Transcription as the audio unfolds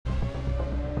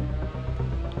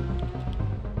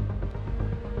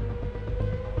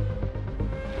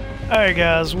Alright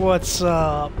guys, what's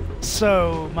up?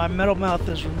 So, my metal mouth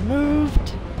is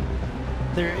removed.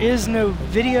 There is no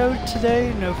video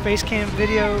today, no face cam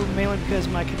video, mainly because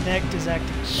my Kinect is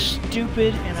acting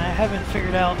stupid and I haven't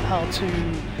figured out how to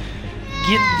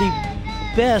get the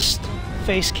best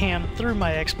face cam through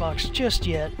my Xbox just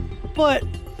yet. But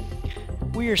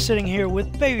we are sitting here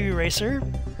with Baby Racer,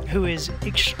 who is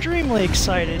extremely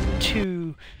excited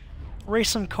to race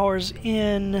some cars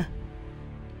in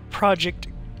Project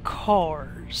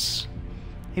Cars.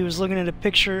 He was looking at a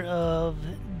picture of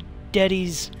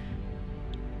Daddy's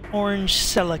orange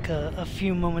Celica a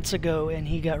few moments ago and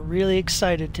he got really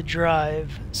excited to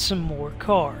drive some more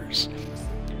cars.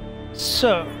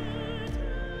 So,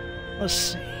 let's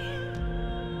see.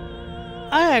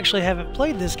 I actually haven't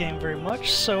played this game very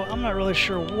much, so I'm not really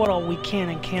sure what all we can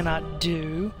and cannot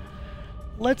do.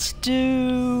 Let's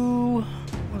see.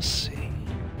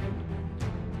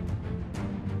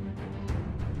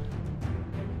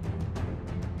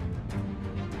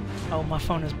 Oh, my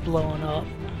phone is blowing up.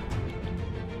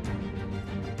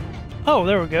 Oh,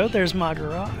 there we go. There's my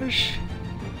garage.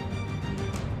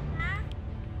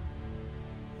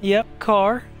 Yep,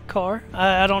 car.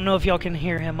 I don't know if y'all can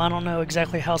hear him. I don't know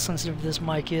exactly how sensitive this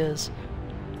mic is.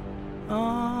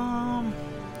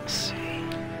 Let's see.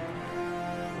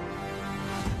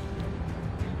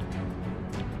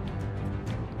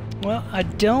 Well, I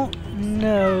don't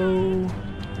know.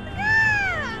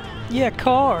 Yeah,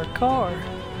 car.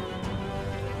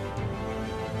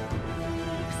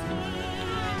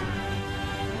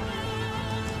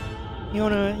 You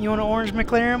want an orange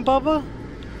McLaren, Bubba?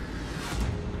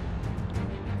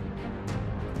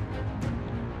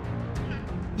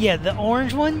 Yeah, the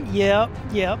orange one? Yep.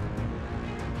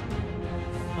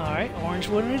 Alright, orange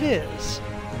one it is.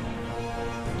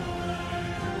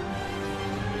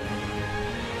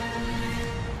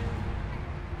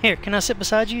 Here, can I sit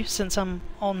beside you since I'm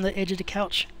on the edge of the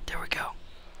couch? There we go.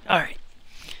 Alright.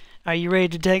 Are you ready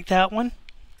to take that one?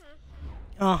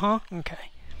 Uh-huh, okay.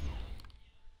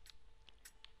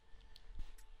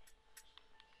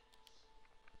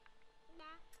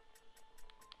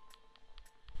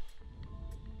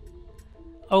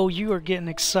 Oh, you are getting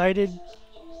excited.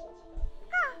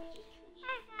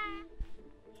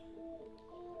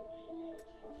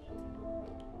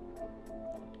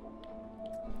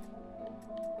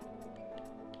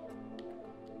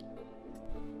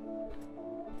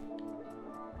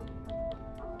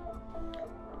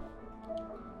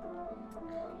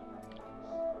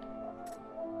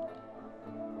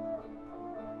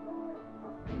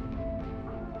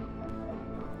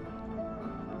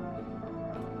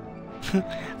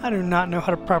 I do not know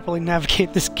how to properly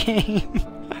navigate this game.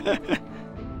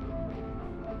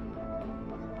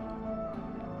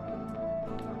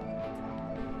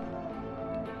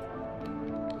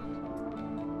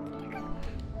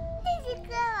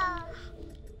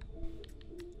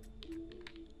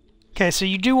 Okay, so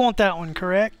you do want that one,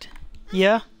 correct?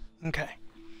 Yeah? Okay.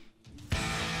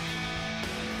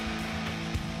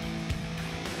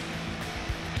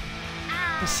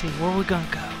 Let's see, where we gonna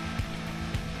go?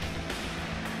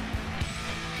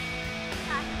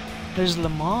 There's Le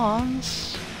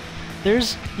Mans.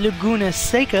 There's Laguna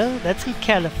Seca. That's in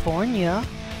California.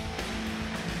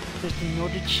 There's the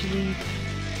Nordic.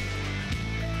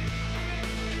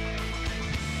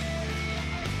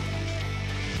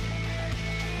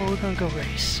 Well, we're gonna go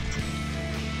race.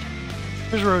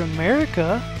 There's Road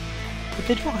America, but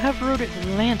they don't have Road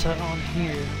Atlanta on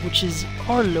here, which is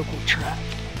our local track.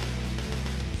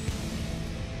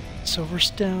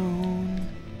 Silverstone.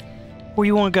 Where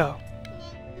you wanna go?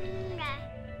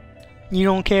 You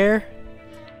don't care?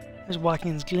 There's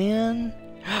Watkins Glen.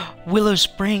 Willow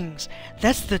Springs.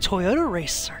 That's the Toyota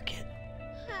race circuit.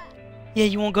 Yeah,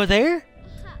 you won't go there?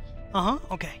 Uh-huh,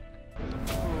 okay.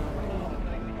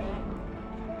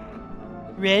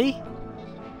 Ready?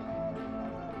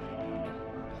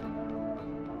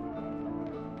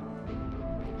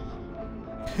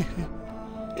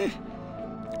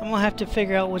 I'm gonna have to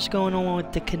figure out what's going on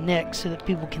with the Kinect so that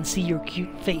people can see your cute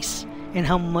face and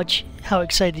how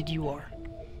excited you are.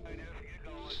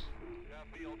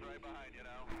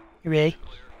 You ready?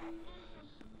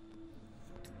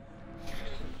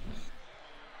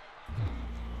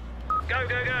 Go!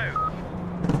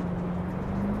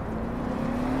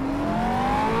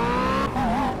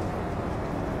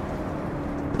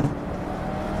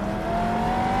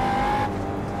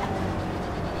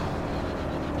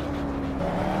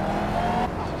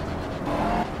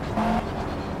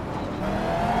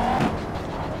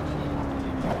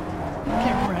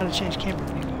 Change camera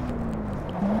view.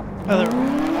 Oh, there we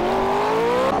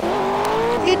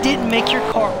go. It didn't make your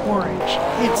car orange.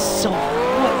 It's silver.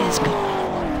 What is going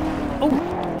on? Oh.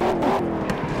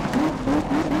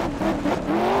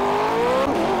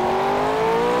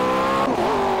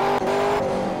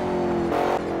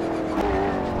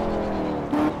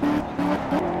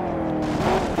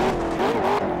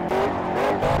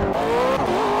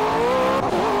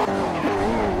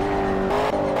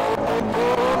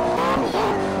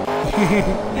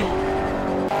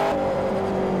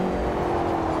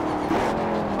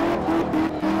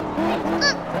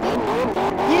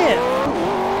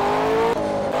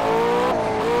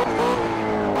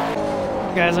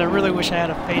 Guys, I really wish I had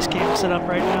a face cam set up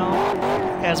right now,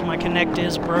 as my Kinect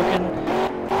is broken,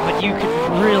 but you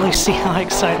could really see how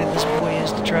excited this boy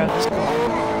is to drive this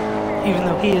car, even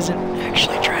though he isn't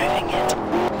actually driving it.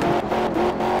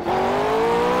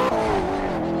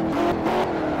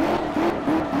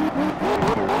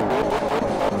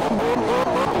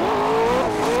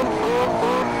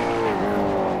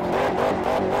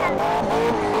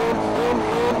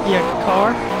 Yeah,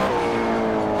 car?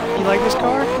 You like this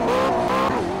car?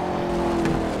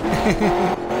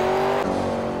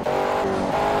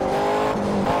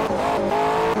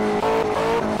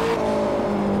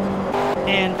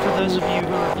 And for those of you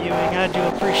who are viewing, I do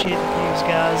appreciate the views,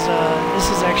 guys. This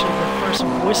is actually the first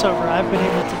voiceover I've been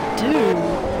able to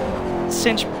do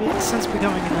since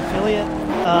becoming an affiliate.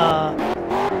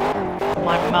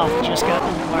 My mouth just got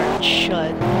wired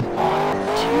shut on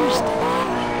Tuesday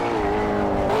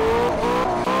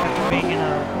after being in a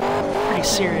pretty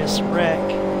serious wreck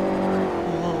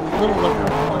a little over a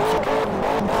month ago.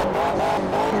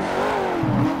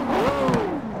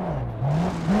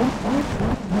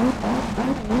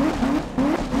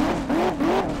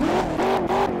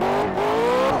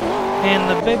 And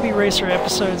the Baby Racer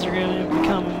episodes are going to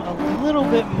become a little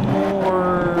bit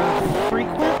more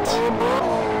frequent,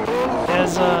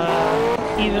 as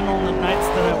even on the nights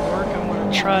that I work, I'm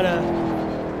going to try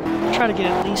to get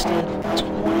at least a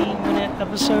 20-minute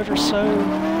episode or so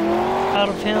out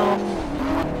of him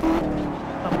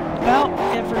about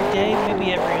every day,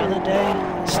 maybe every other day.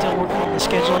 Still working on the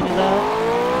scheduling of that.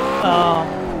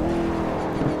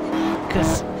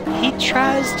 Because he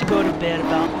tries to go to bed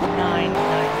about 9 to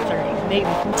 9:30,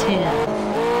 maybe 10.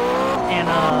 And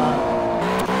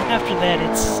after that,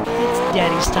 it's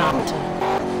Daddy's time to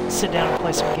sit down and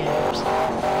play some games.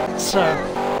 So,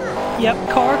 yep,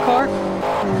 car.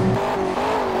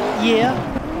 Yeah,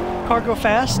 car go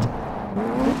fast.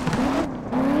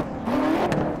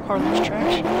 Car lose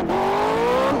traction.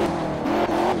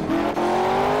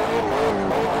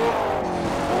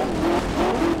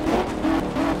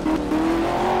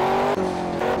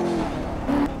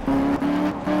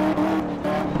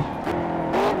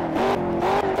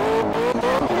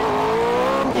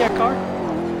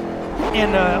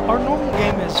 And our normal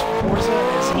game is Forza,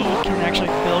 as he can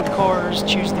actually build cars,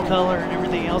 choose the color, and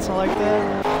everything else like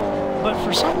that. But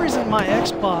for some reason, my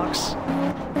Xbox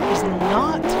is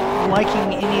not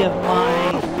liking any of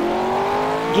my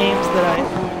games that I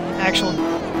own actual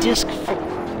disc for.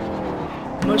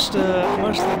 Most of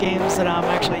the games that I'm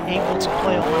actually able to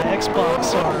play on my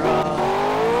Xbox are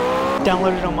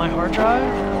downloaded on my hard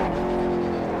drive.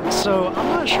 So I'm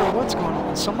not sure what's going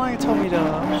on. Somebody told me to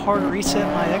hard reset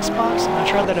my Xbox, and I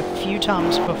tried that a few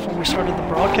times before we started the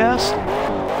broadcast,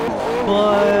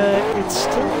 but it's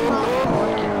still not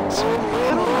working. So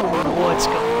I don't know what's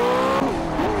going on.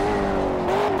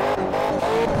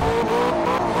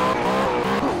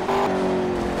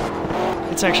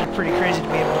 It's actually pretty crazy to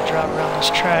be able to drive around this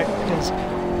track, because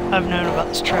I've known about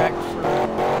this track for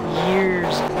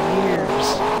years and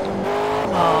years.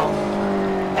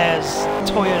 As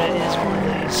Toyota is one of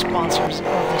the sponsors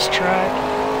of this track.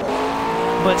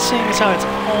 But seeing as how it's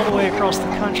all the way across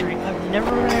the country, I've never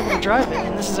been able to drive it,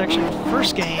 and this is actually the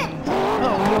first game...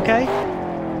 Oh, you okay?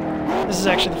 This is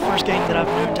actually the first game that I've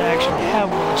known to actually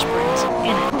have Willow Springs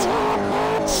in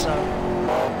it. So...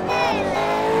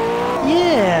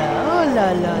 Yeah! Oh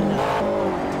la la la!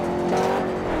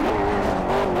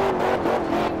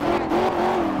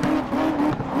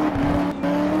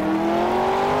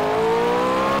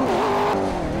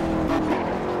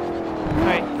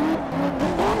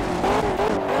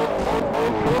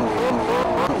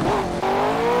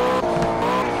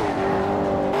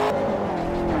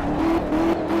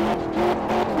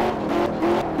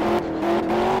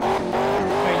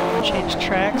 Change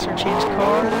tracks or change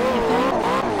car or anything?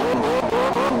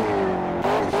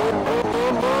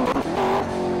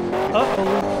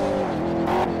 Uh-oh.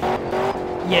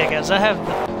 Yeah, guys, I have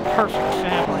the perfect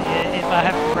family. If I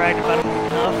haven't bragged about them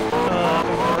enough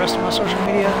over the rest of my social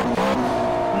media,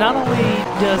 not only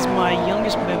does my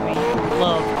youngest baby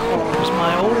love cars,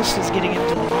 my oldest is getting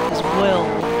into them as well,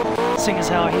 seeing as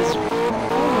how he's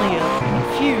only a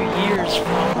few years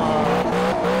from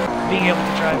being able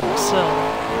to drive himself.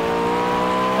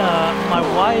 My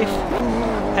wife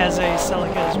has a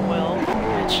Celica as well,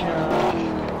 which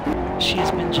she has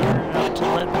been generous enough to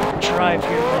let me drive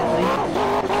here lately.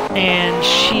 And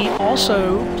she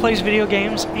also plays video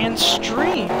games and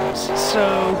streams.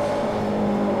 So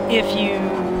if you,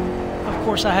 of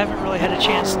course I haven't really had a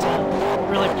chance to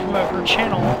really promote her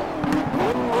channel,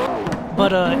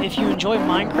 but if you enjoy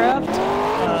Minecraft,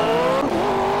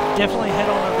 definitely head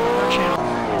on over to her channel.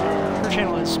 Her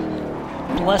channel is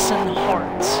Blessin'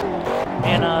 Hearts,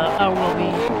 and I will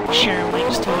be sharing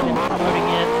links to it and promoting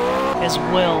it as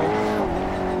well.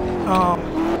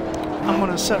 I'm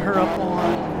going to set her up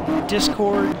on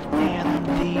Discord and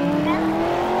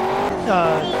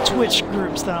the Twitch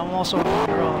groups that I'm also a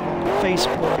member of on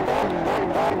Facebook,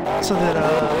 so that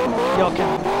y'all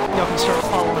can start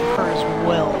following her as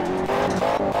well.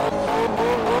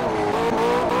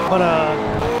 But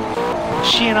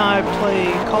she and I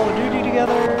play Call of Duty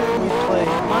together. We play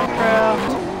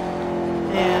Minecraft,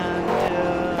 and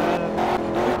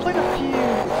we played a few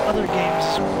other games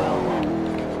as well.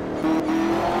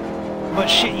 But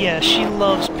she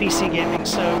loves PC gaming,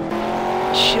 so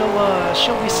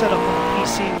she'll be set up on the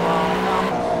PC while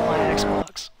I'm on my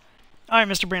Xbox. All right,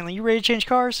 Mr. Brantley, you ready to change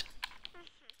cars?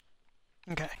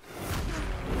 Okay.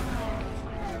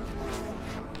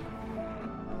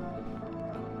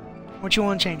 What you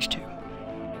want to change to?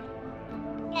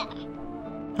 Yeah.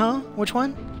 Huh? Which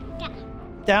one? Yeah.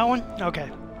 That one?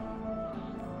 Okay.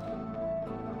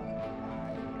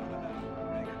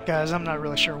 Guys, I'm not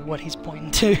really sure what he's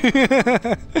pointing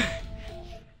to.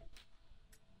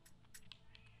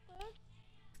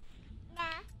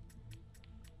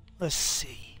 Let's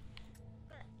see.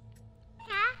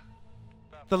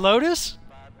 The Lotus?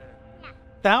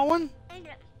 That one?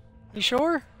 You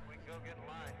sure?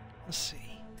 Let's see.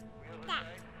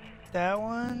 That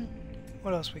one?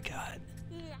 What else we got?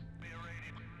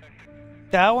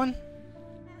 That one?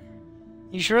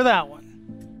 You sure that one?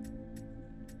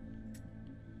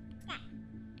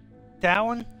 That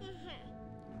one?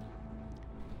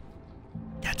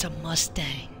 That's a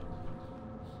Mustang.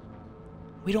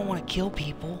 We don't want to kill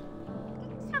people.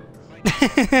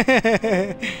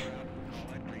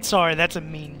 Sorry, that's a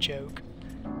mean joke.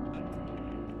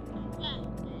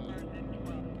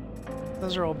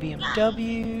 Those are all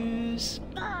BMWs.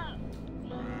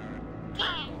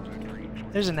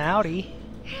 There's an Audi.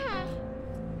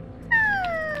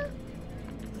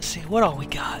 Let's see, what all we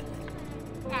got?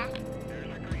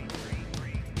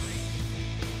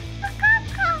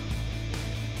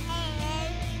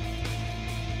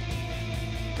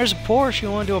 There's a Porsche.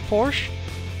 You want to do a Porsche?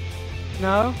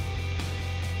 No?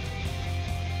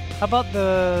 How about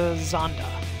the Zonda?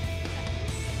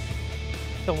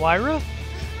 The Wyra?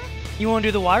 You want to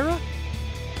do the Wyra?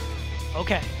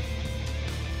 Okay.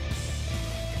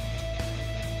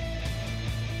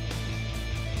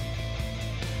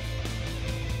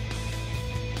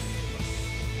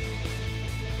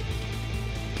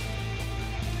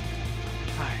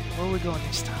 Alright, where are we going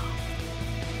this time?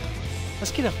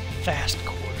 Let's get a fast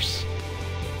course.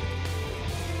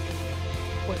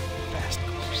 What fast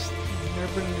course?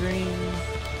 Nürburgring.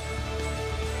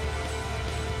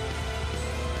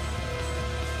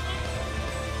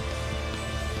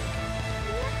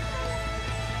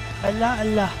 Allah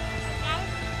Allah.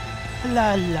 Allah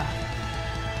Allah.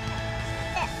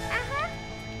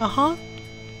 Uh-huh.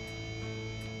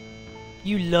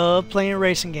 You love playing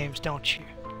racing games, don't you?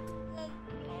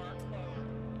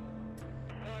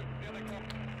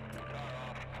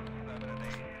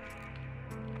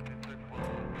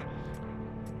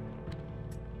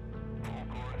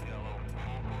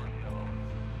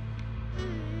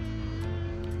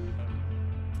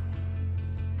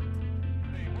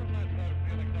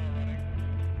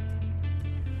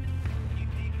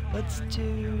 Let's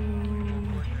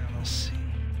see.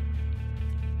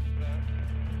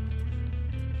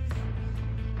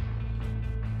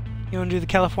 You want to do the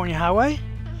California Highway?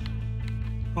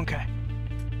 Okay.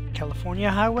 California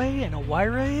Highway and a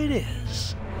Wyra it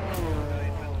is.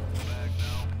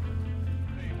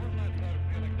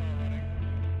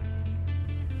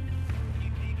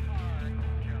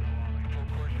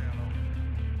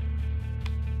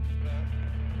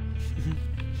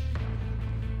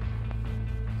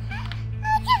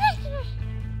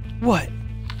 What?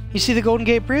 You see the Golden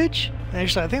Gate Bridge?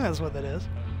 Actually, I think that's what that is.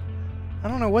 I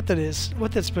don't know what that is.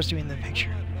 What that's supposed to be in the picture.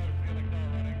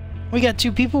 We got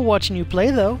two people watching you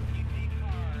play, though.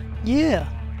 Yeah.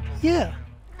 Yeah.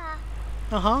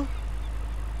 Uh-huh.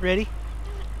 Ready?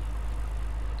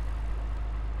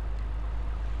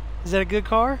 Is that a good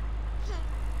car?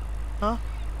 Huh?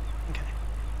 Okay.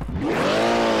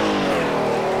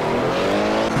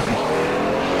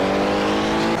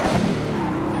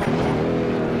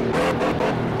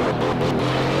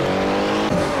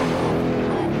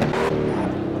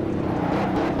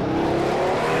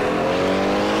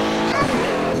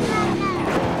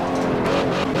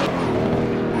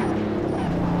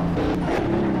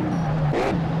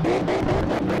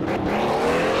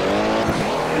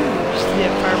 See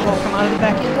that fireball come out of the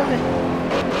back end of it?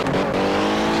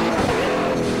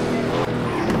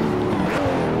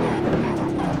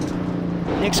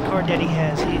 Next car Daddy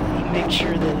has, he makes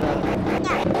sure that,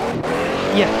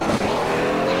 yeah.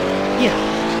 Yeah.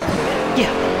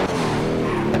 Yeah.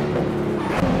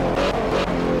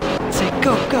 Say,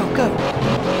 go, go, go.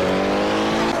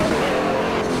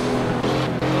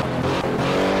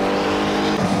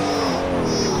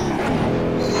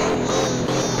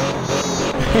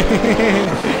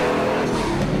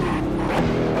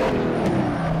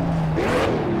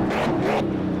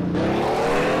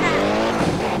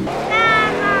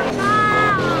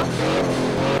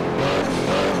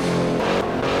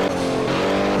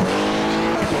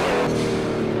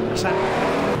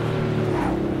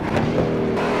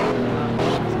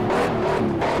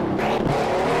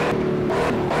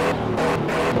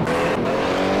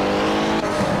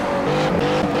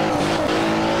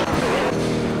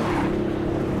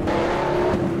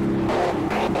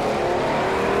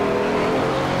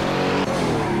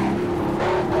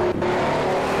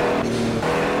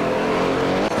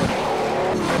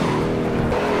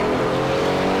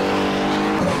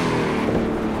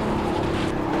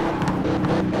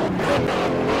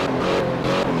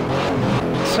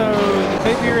 So, the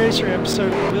Baby Racer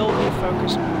episode will be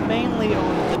focused mainly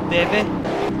on the baby.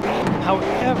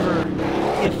 However,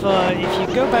 if you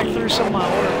go back through some of my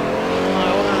older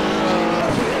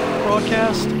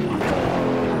broadcasts,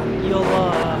 you'll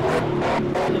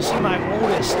see my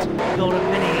oldest build a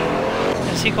mini,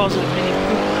 as he calls it, a mini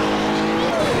Cooper.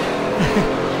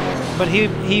 But he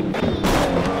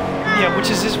yeah, which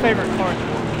is his favorite car.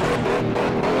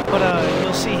 But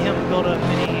you'll see him build a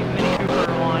mini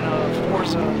Cooper on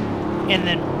Forza and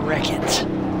then wreck it.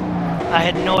 I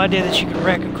had no idea that you could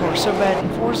wreck a car so bad in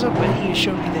Forza, but he has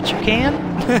shown me that you can.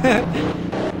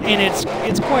 And it's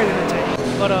quite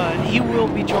entertaining. But he will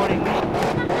be joining me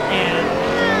and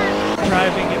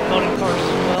driving and building cars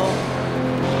as well.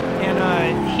 And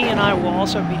he and I will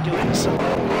also be doing some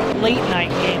late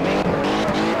night gaming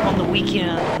on the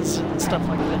weekends and stuff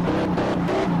like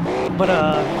that. But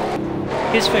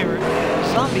his favorite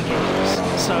zombie games,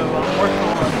 so I'm working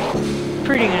on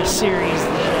creating a series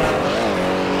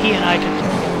that he and I can do.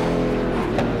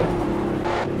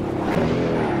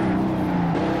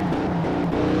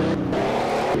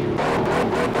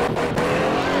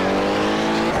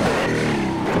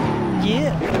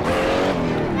 Yeah.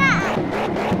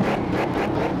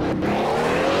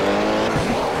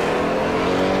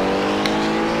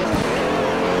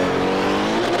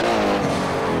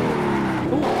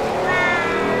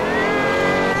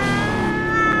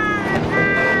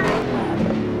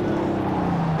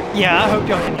 Yeah, I hope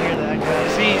y'all can hear that,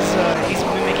 guys. He's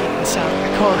mimicking the sound of the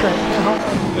car right now.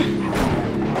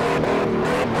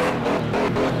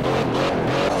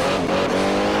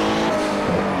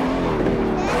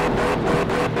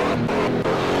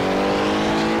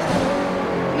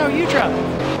 No, you drive.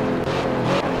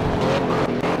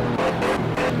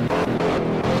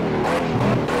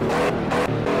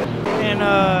 And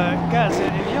guys,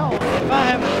 if I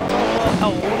haven't told y'all how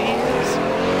old he is,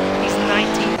 he's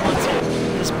 19 months old.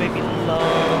 This baby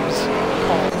loves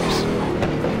cars.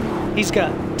 He's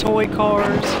got toy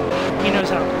cars. He knows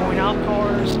how to point out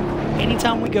cars.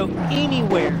 Anytime we go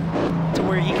anywhere to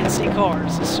where he can see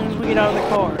cars, as soon as we get out of the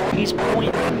car, he's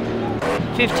pointing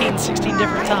 15, 16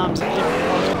 different times at different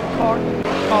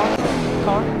cars.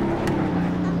 Car.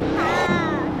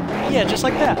 Yeah, just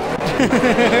like that.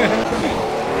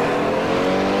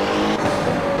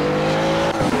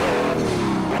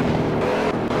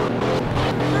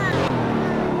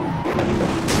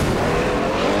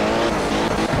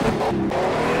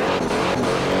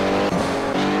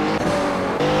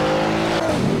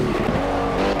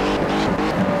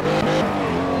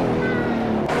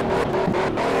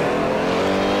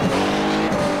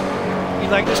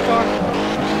 Like this car?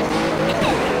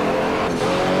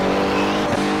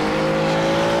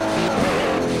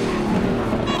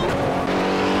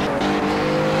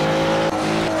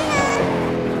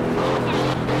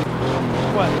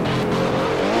 What?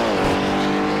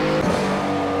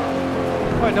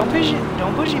 What? Don't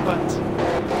push any buttons.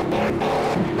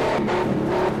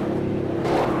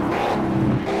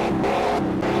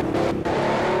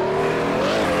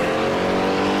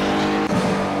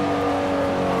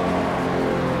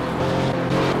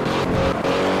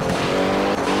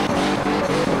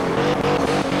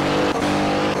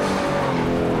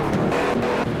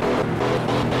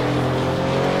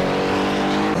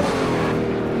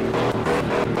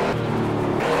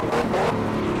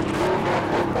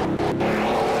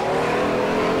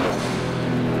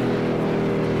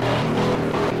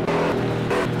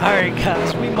 Alright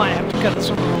guys, we might have to cut this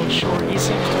one a little short. He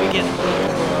seems to be getting a little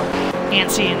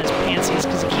antsy in his pantsies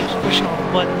because he keeps pushing all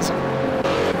the buttons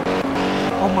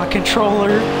on my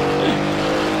controller.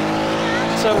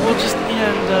 So we'll just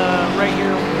end right here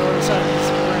on the north side of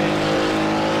this break.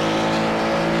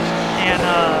 And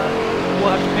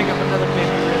we'll have to pick up another Baby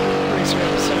Racer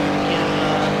episode again,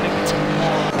 maybe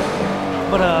tomorrow.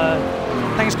 But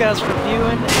thanks guys for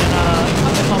viewing, and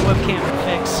I'll get my webcam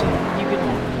fixed so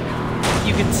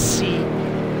you can see.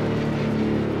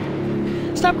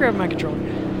 Stop grabbing my controller.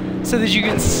 So that you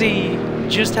can see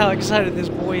just how excited this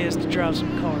boy is to drive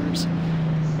some cars.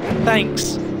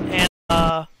 Thanks.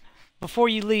 And before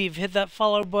you leave, hit that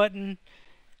follow button,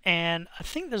 and I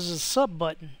think there's a sub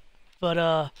button, but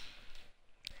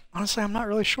honestly I'm not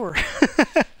really sure.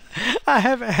 I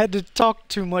haven't had to talk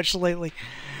too much lately.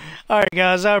 Alright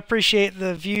guys, I appreciate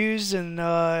the views, and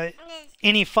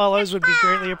any follows would be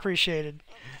greatly appreciated.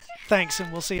 Thanks,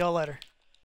 and we'll see y'all later.